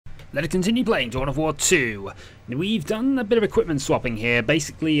Let us continue playing Dawn of War 2. We've done a bit of equipment swapping here.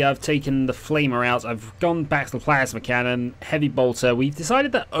 Basically, I've taken the flamer out. I've gone back to the plasma cannon, heavy bolter. We've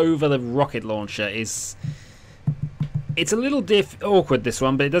decided that over the rocket launcher is... It's a little awkward, this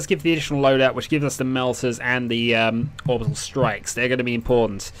one, but it does give the additional loadout, which gives us the melters and the orbital strikes. They're going to be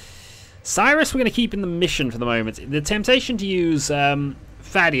important. Cyrus we're going to keep in the mission for the moment. The temptation to use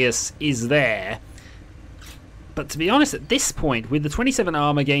Thaddeus is there. But to be honest, at this point, with the 27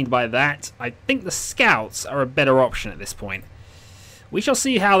 armor gained by that, I think the scouts are a better option at this point. We shall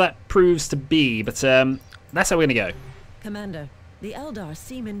see how that proves to be, but that's how we're going to go. Commander, the Eldar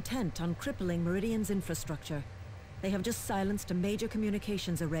seem intent on crippling Meridian's infrastructure. They have just silenced a major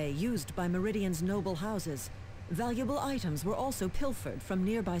communications array used by Meridian's noble houses. Valuable items were also pilfered from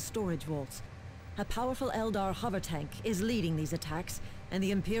nearby storage vaults. A powerful Eldar hover tank is leading these attacks, and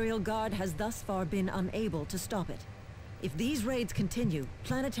the Imperial Guard has thus far been unable to stop it. If these raids continue,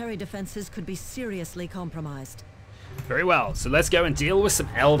 planetary defenses could be seriously compromised. Very well, so let's go and deal with some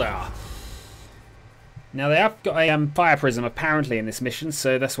Eldar. Now they have got a fire prism apparently in this mission,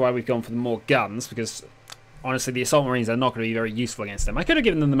 so that's why we've gone for the more guns, because honestly the assault marines are not going to be very useful against them. I could have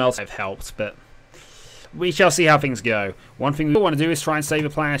given them the melt, have helped, but we shall see how things go. One thing we want to do is try and save a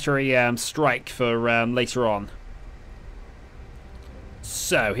planetary strike for later on.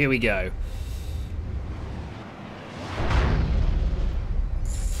 So, here we go.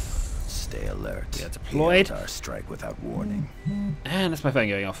 Stay alert. Yeah, deployed. Our strike without warning. And that's my phone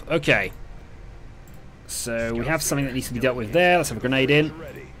going off. Okay. So, we have something that needs to be dealt with there. Let's have a grenade in.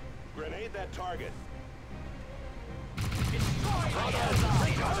 Grenade that target.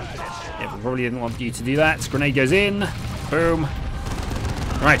 Yeah, we probably didn't want you to do that. Grenade goes in. Boom.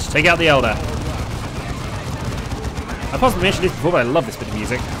 Right, take out the Elder. I possibly mentioned this before, but I love this bit of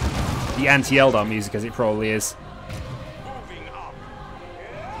music. The anti-Eldar music, as it probably is.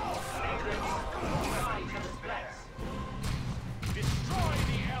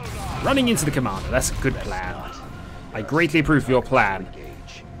 Running into the commander, that's a good plan. I greatly approve of your plan.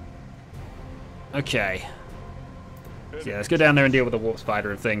 Okay. So yeah, let's go down there and deal with the warp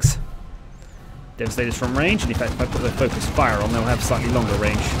spider and things. Devastators from range, and in fact if I put the focus fire on, they'll have slightly longer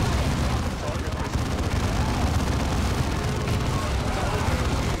range.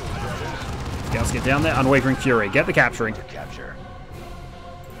 Scouts get down there, unwavering fury, get the capturing.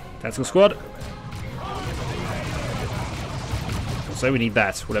 Tactical squad. So we need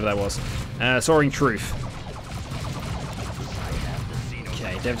that, whatever that was. Soaring truth.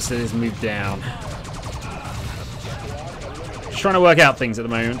 Okay, Devastators move down. Just trying to work out things at the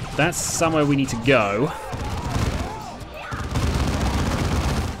moment. That's somewhere we need to go.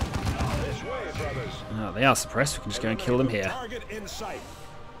 Oh, they are suppressed. We can just go and kill them here.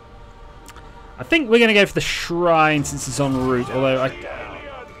 I think we're going to go for the shrine since it's en route, although I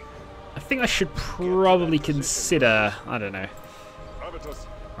think I should probably consider... I don't know.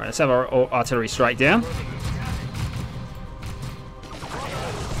 Alright, let's have our artillery strike down.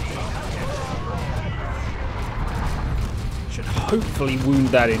 Should hopefully wound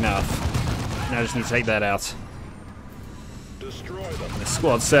that enough. Now I just need to take that out. The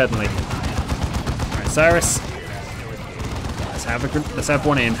squad, certainly. Alright, Cyrus. Let's have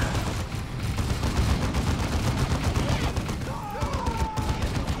one in.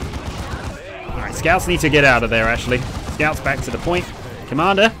 Alright, scouts need to get out of there, actually. Scouts back to the point.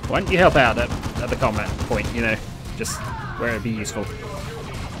 Commander, why don't you help out at the combat point, you know, just where it'd be useful.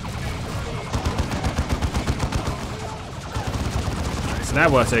 So that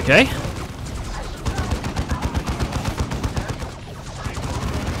worked okay.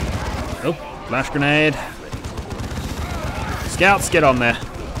 Oh, flash grenade. Scouts, get on there.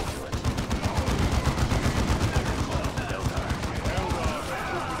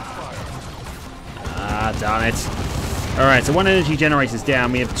 Ah, darn it. Alright, so one energy generator's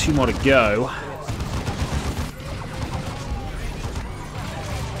down. We have 2 more to go.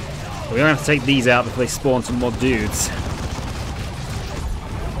 We're going to have to take these out before they spawn some more dudes.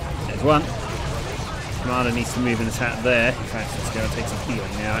 There's one. Commander needs to move and attack there. In fact, it's going to take some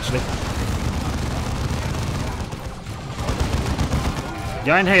healing now, actually.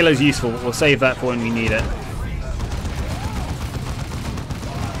 The Iron Halo's useful, but we'll save that for when we need it.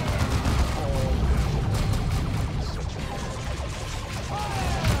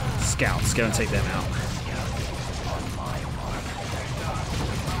 Scouts, go and take them out.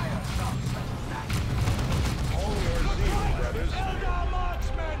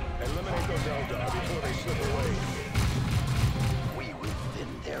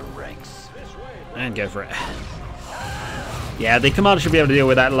 And go for it. Yeah, the commander should be able to deal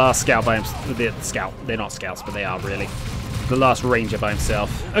with that last scout by himself. The scout. They're not scouts, but they are really. the last ranger by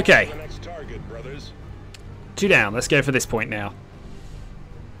himself. Okay. The next target, brothers. 2 down. Let's go for this point now.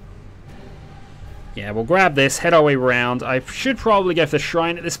 Yeah, we'll grab this, head our way around. I should probably go for the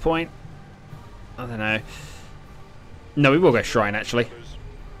shrine at this point. I don't know. No, we will go shrine, actually.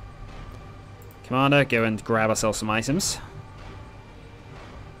 Commander, go and grab ourselves some items.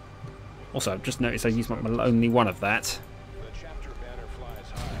 Also, I've just noticed I used only one of that. The chapter banner flies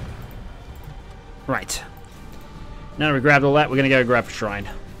high. Right. Now that we grabbed all that, we're going to go grab a shrine.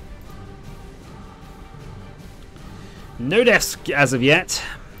 No deaths as of yet.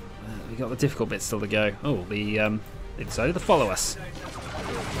 We got the difficult bit still to go. Oh, they decided to follow us.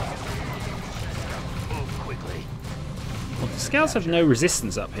 Well, the scouts have no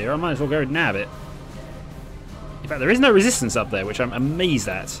resistance up here. I might as well go nab it. In fact, there is no resistance up there, which I'm amazed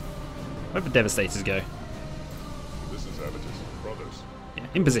at. Where would Devastators go? This is Avitus, brothers. Yeah,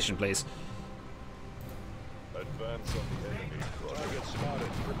 in position, please. Advance on the enemy. Target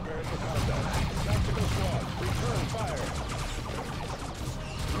spotted. Prepare for combat. Tactical squad. Return fire.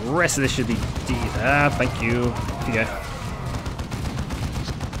 The rest of this should be thank you. Off you go.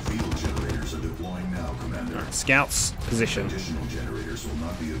 Field generators are deploying now, Commander. Alright, scouts, position. Additional generators will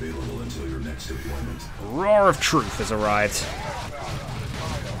not be available until your next deployment. Roar of Truth has arrived.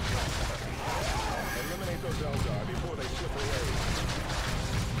 Eliminate those Eldar before they slip away.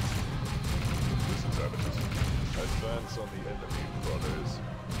 This is Avitus. Advance on the enemy, brothers.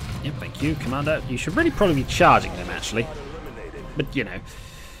 Yep, thank you, Commander. You should really probably be charging them, actually. Eliminated. But, you know,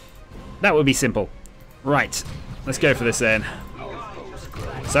 that would be simple. Right, let's go for this then.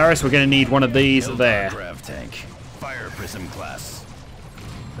 Cyrus, we're going to need one of these there. Grav tank. Fire prism class.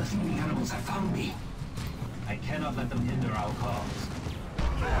 The enemy animals have found me. I cannot let them hinder our cause.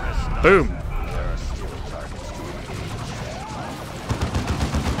 Boom!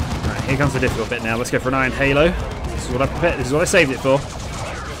 Right, here comes the difficult bit now. Let's go for an Iron Halo. This is what I prepared. This is what I saved it for.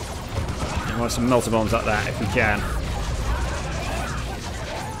 And we'll have some melter bombs like that if we can.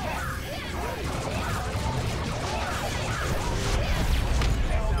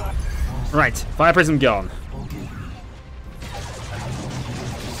 Right, fire prism gone.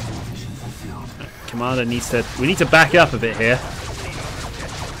 Commander needs to. We need to back up a bit here.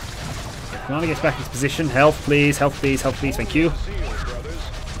 Commander gets back into position. Health, please. Health, please. Health, please. Thank you.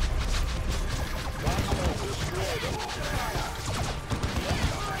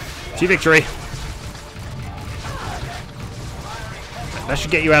 To victory. That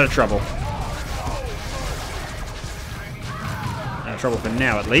should get you out of trouble. Out of trouble for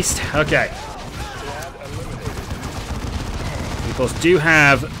now, at least. Okay. We, of course, do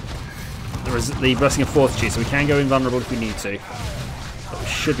have the Blessing of Fortitude, so we can go invulnerable if we need to. But we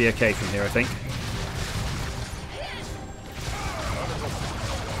should be okay from here, I think.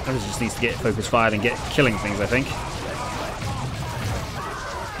 Others just needs to get focus fired and get killing things, I think.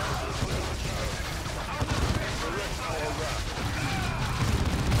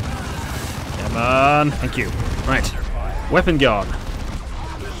 Come on. Thank you. Right. Weapon gone.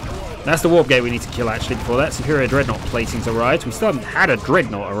 That's the warp gate we need to kill, actually, before that. Superior Dreadnought platings arrived. We still haven't had a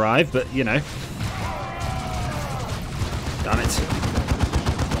Dreadnought arrive, but, you know. Done it.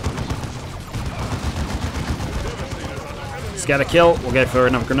 Scatter kill. We'll go for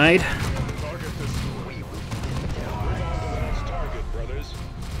another grenade.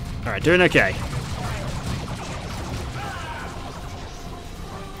 Alright, doing okay.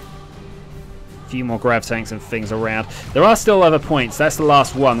 Few more grav tanks and things around. There are still other points. That's the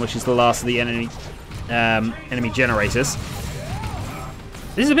last one, which is the last of the enemy generators.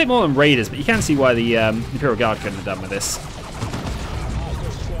 This is a bit more than raiders, but you can see why the Imperial Guard couldn't have done with this.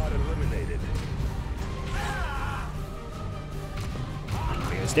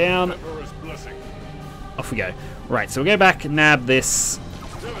 He goes down. Off we go. Right, so we'll go back and nab this.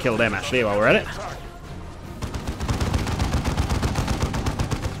 Kill them, actually, while we're at it.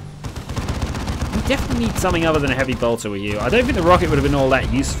 Definitely need something other than a heavy bolter with you. I don't think the rocket would have been all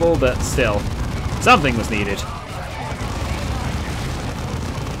that useful, but still, something was needed.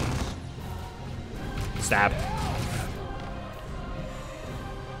 Stab.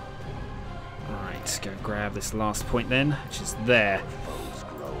 Alright, let's go grab this last point then, which is there.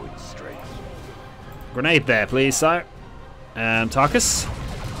 Grenade there, please, sire. Tarkus.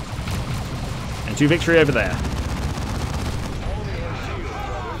 And 2 victory over there.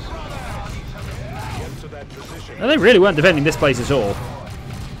 No, they really weren't defending this place at all.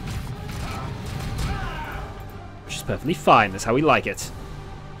 Which is perfectly fine. That's how we like it.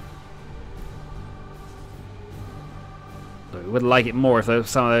 But we would like it more if there were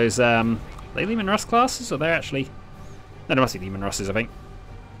some of those... are they Leman Russ classes? Or they're actually... No, they must be Leman Russes, I think.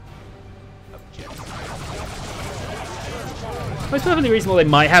 it's perfectly reasonable they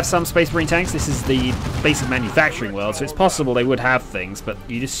might have some Space Marine tanks. This is the basic manufacturing world, so it's possible they would have things, but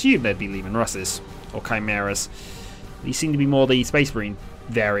you'd assume they'd be Lehman Russes or Chimeras. These seem to be more the Space Marine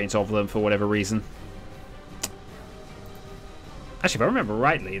variant of them for whatever reason. Actually, if I remember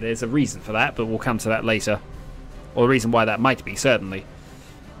rightly, there's a reason for that, but we'll come to that later. Or the reason why that might be, certainly.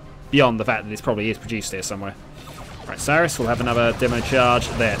 Beyond the fact that this probably is produced here somewhere. Right, Cyrus, we'll have another demo charge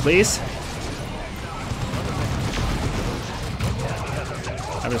there, please.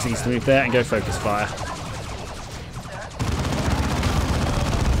 Everything needs to move there and go focus fire.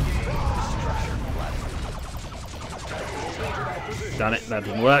 Done it, that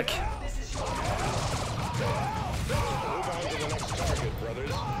didn't work.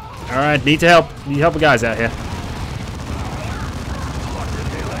 Alright, need to help. Need help the guys out here.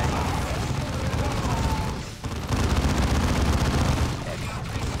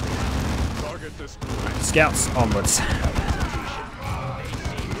 Right, scouts onwards.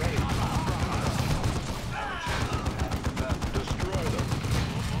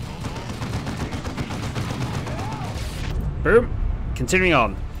 Boom. Continuing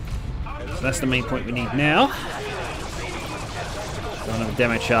on. So that's the main point we need now. Got another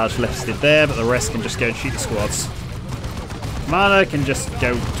demo charge lifted there, but the rest can just go and shoot the squads. Mana can just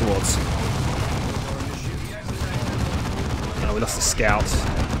go towards. Oh, we lost the scout.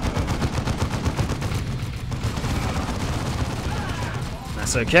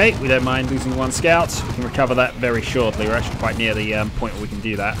 That's okay. We don't mind losing one scout. We can recover that very shortly. We're actually quite near the point where we can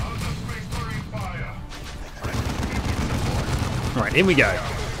do that. Alright, in we go.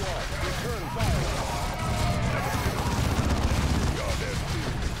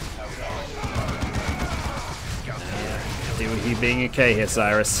 Deal with you being okay here,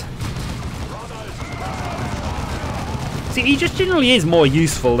 Cyrus. See, he just generally is more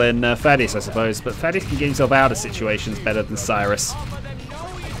useful than Thaddeus, I suppose, but Thaddeus can get himself out of situations better than Cyrus.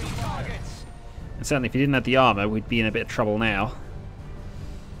 And certainly if he didn't have the armor, we'd be in a bit of trouble now.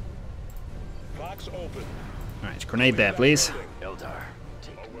 Alright, grenade there, please.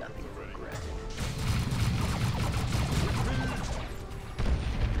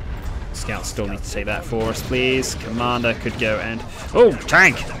 Scouts still need to take that for us, please. Commander could go and... Oh,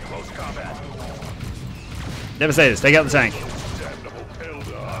 tank! Devastators, take out the tank.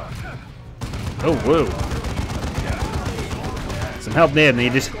 Oh, whoa. Some help there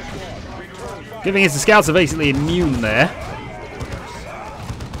needed. Good thing is the scouts are basically immune there.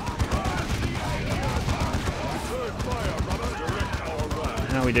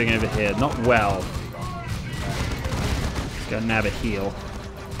 How are we doing over here? Not well. Let's go nab a heal.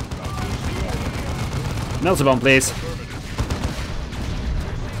 Melter bomb, please.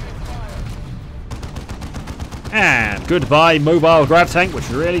 And goodbye, mobile grav tank, which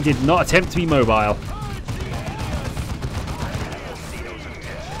really did not attempt to be mobile.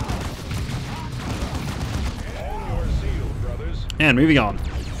 And moving on.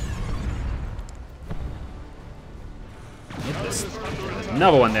 There's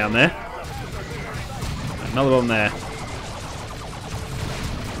another one down there. Another one there.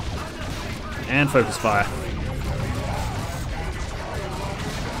 And focus fire.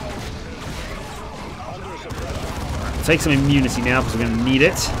 Take some immunity now because we're going to need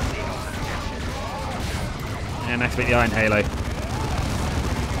it. And activate the Iron Halo.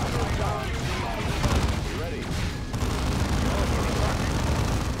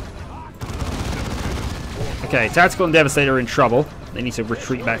 Okay, Tactical and Devastator are in trouble. They need to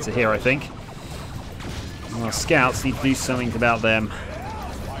retreat back to here, I think. And our scouts need to do something about them.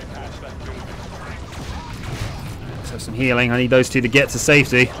 Let's have some healing. I need those two to get to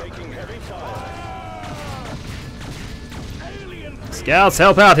safety. Scouts,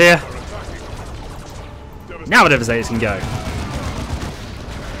 help out here. Now the Devastators can go.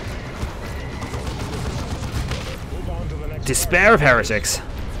 Despair of Heretics.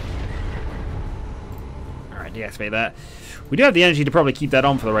 Alright, deactivate that. We do have the energy to probably keep that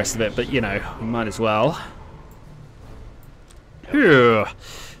on for the rest of it, but you know, we might as well. Phew.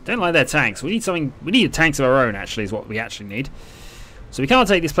 Don't like their tanks. We need something. We need tanks of our own, actually, is what we actually need. So we can't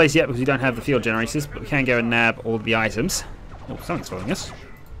take this place yet because we don't have the field generators, but we can go and nab all the items. Oh, something's following us.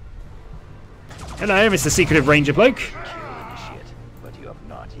 Hello, Mr. Secretive Ranger bloke. But you have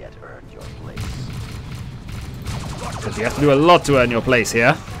not yet earned your place. Because you have to do a lot to earn your place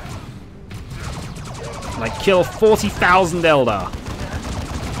here. Like kill 40,000 Eldar.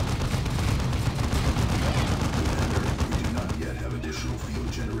 We do not yet have additional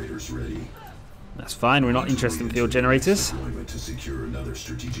field generators ready. That's fine. We're not interested in field generators. To secure another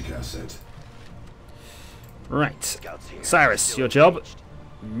strategic asset. Right. Cyrus, your job.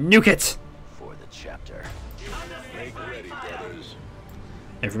 Nuke it! For the chapter. Make ready, brothers.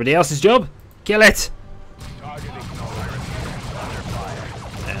 Everybody else's job, kill it.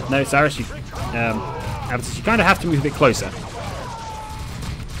 No, Cyrus, you, Abatus, you kind of have to move a bit closer.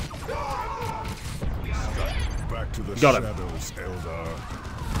 Back to the Got him. shadows, Eldar.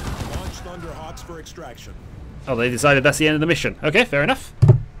 Launch Thunderhawks for extraction. Oh, they decided that's the end of the mission. Okay, fair enough.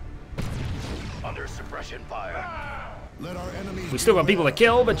 Under suppression fire. Let our enemies We still got people to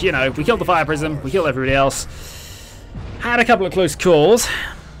kill, but you know, we killed the Fire Prism, we killed everybody else. Had a couple of close calls,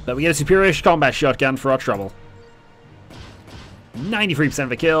 but we get a superior combat shotgun for our trouble. 93% of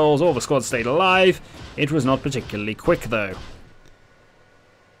the kills, all the squad stayed alive. It was not particularly quick though.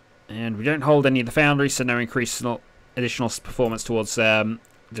 And we don't hold any of the foundries, so no increased additional performance towards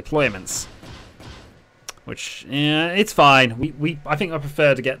deployments. Which, yeah, it's fine. I think I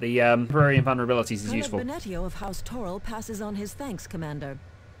prefer to get the temporary invulnerabilities is useful. Benetio of House Toril passes on his thanks, Commander.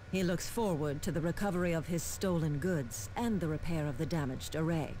 He looks forward to the recovery of his stolen goods and the repair of the damaged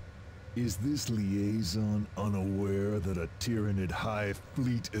array. Is this liaison unaware that a Tyranid Hive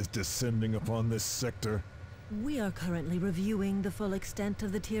fleet is descending upon this sector? We are currently reviewing the full extent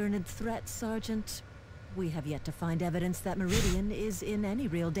of the Tyranid threat, Sergeant. We have yet to find evidence that Meridian is in any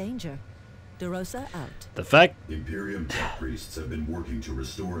real danger. DeRosa out. The fact... Imperium tech priests have been working to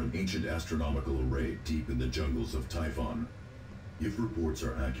restore an ancient astronomical array deep in the jungles of Typhon. If reports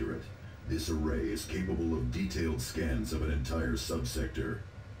are accurate, this array is capable of detailed scans of an entire subsector.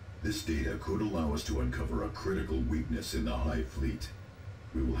 This data could allow us to uncover a critical weakness in the Hive fleet.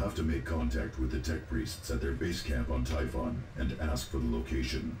 We will have to make contact with the tech priests at their base camp on Typhon and ask for the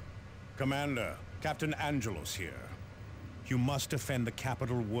location. Commander, Captain Angelos here. You must defend the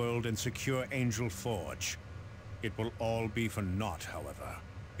capital world and secure Angel Forge. It will all be for naught, however,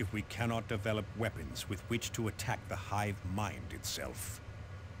 if we cannot develop weapons with which to attack the Hive mind itself.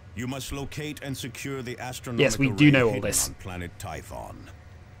 You must locate and secure the astronomical Yes, we do know all hidden this. on planet Typhon.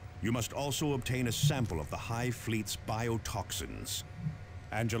 You must also obtain a sample of the Hive fleet's biotoxins.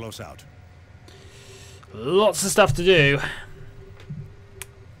 Angelos out. Lots of stuff to do.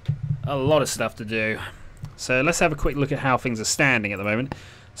 A lot of stuff to do. So let's have a quick look at how things are standing at the moment.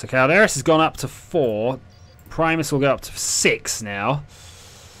 So Calderis has gone up to 4. Primus will go up to 6 now.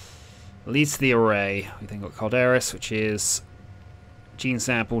 Leads to the array. We then got Calderis, which is gene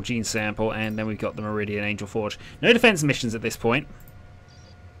sample, and then we've got the Meridian Angel Forge. No defense missions at this point.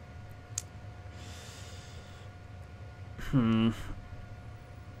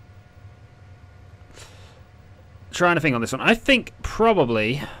 Trying to think on this one. I think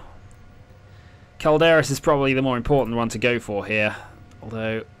probably Calderis is probably the more important one to go for here.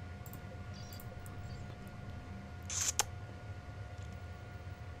 Although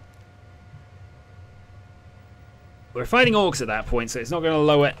we're fighting orcs at that point, so it's not going to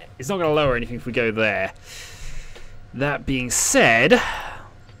lower. It's not going to lower anything if we go there. That being said, a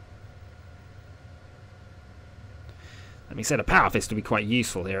power fist would be quite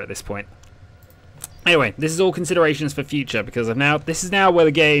useful here at this point. Anyway, this is all considerations for future because this is now where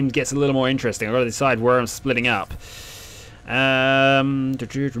the game gets a little more interesting. I've got to decide where I'm splitting up.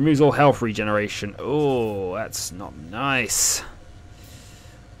 Removes all health regeneration. Oh, that's not nice.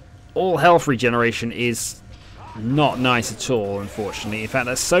 All health regeneration is not nice at all, unfortunately. In fact,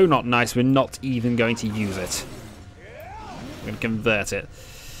 that's so not nice, we're not even going to use it. We're going to convert it.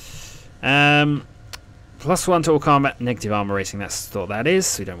 +1 to all combat, negative armor rating, that's what that is,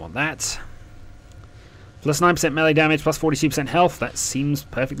 so we don't want that. +9% melee damage, +42% health, that seems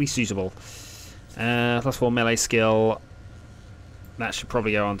perfectly suitable. +4 melee skill, that should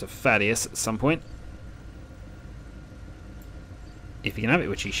probably go on to Thaddeus at some point. If he can have it,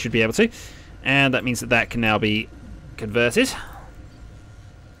 which he should be able to. And that means that that can now be converted.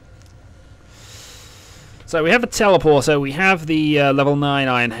 So we have a teleporter, we have the level 9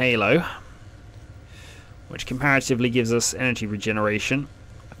 Iron Halo, which comparatively gives us energy regeneration.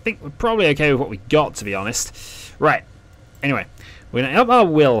 I think we're probably okay with what we got, to be honest. Right, anyway, we're going to up our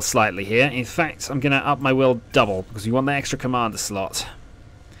will slightly here. In fact, I'm going to up my will double, because we want the extra commander slot.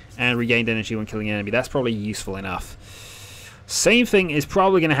 And regained energy when killing an enemy. That's probably useful enough. Same thing is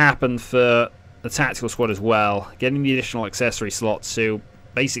probably going to happen for the tactical squad as well. Getting the additional accessory slots to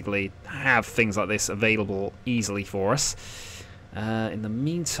basically have things like this available easily for us. In the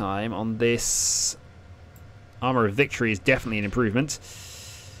meantime, on this, Armor of Victory is definitely an improvement.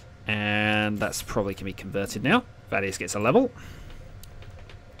 And that's probably can be converted now. Thaddeus gets a level.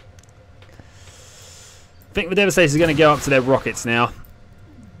 I think the Devastators are going to go up to their rockets now.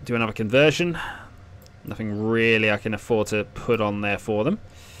 Do another conversion. Nothing really I can afford to put on there for them.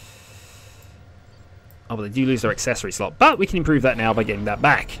 Oh, but they do lose their accessory slot. But we can improve that now by getting that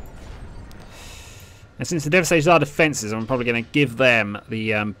back. And since the Devastators are defenses, I'm probably going to give them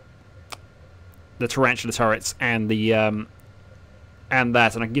the Tarantula turrets and the and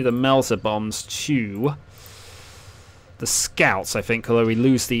that, and I can give the Melter bombs to the Scouts, I think, although we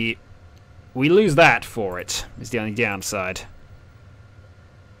lose that for it, is the only downside.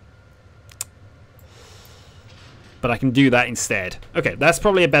 But I can do that instead. Okay, that's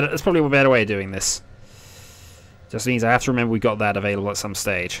probably a better way of doing this. Just means I have to remember we got that available at some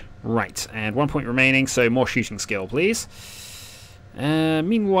stage. Right, and 1 point remaining, so more shooting skill, please.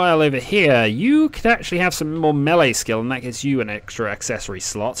 Meanwhile, over here, you could actually have some more melee skill, and that gives you an extra accessory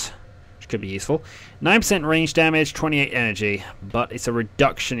slot, which could be useful. 9% range damage, 28 energy, but it's a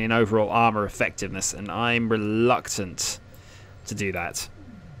reduction in overall armor effectiveness, and I'm reluctant to do that.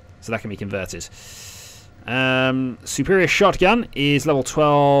 So that can be converted. Superior Shotgun is level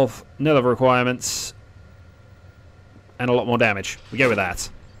 12, no level requirements, and a lot more damage. We go with that.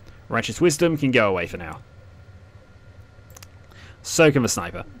 Righteous Wisdom can go away for now. So can the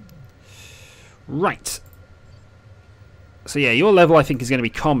Sniper. Right. So yeah, your level I think is going to be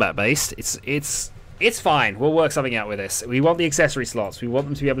combat based. It's fine. We'll work something out with this. We want the accessory slots. We want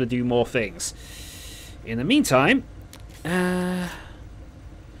them to be able to do more things. In the meantime,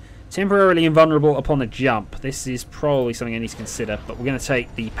 temporarily invulnerable upon the jump. This is probably something I need to consider, but we're going to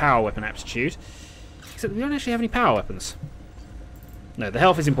take the power weapon aptitude. Except we don't actually have any power weapons. No, the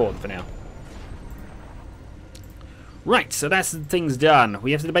health is important for now. Right, so that's things done.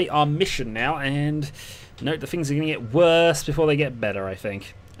 We have to debate our mission now, and note that things are going to get worse before they get better, I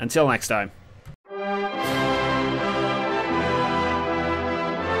think. Until next time.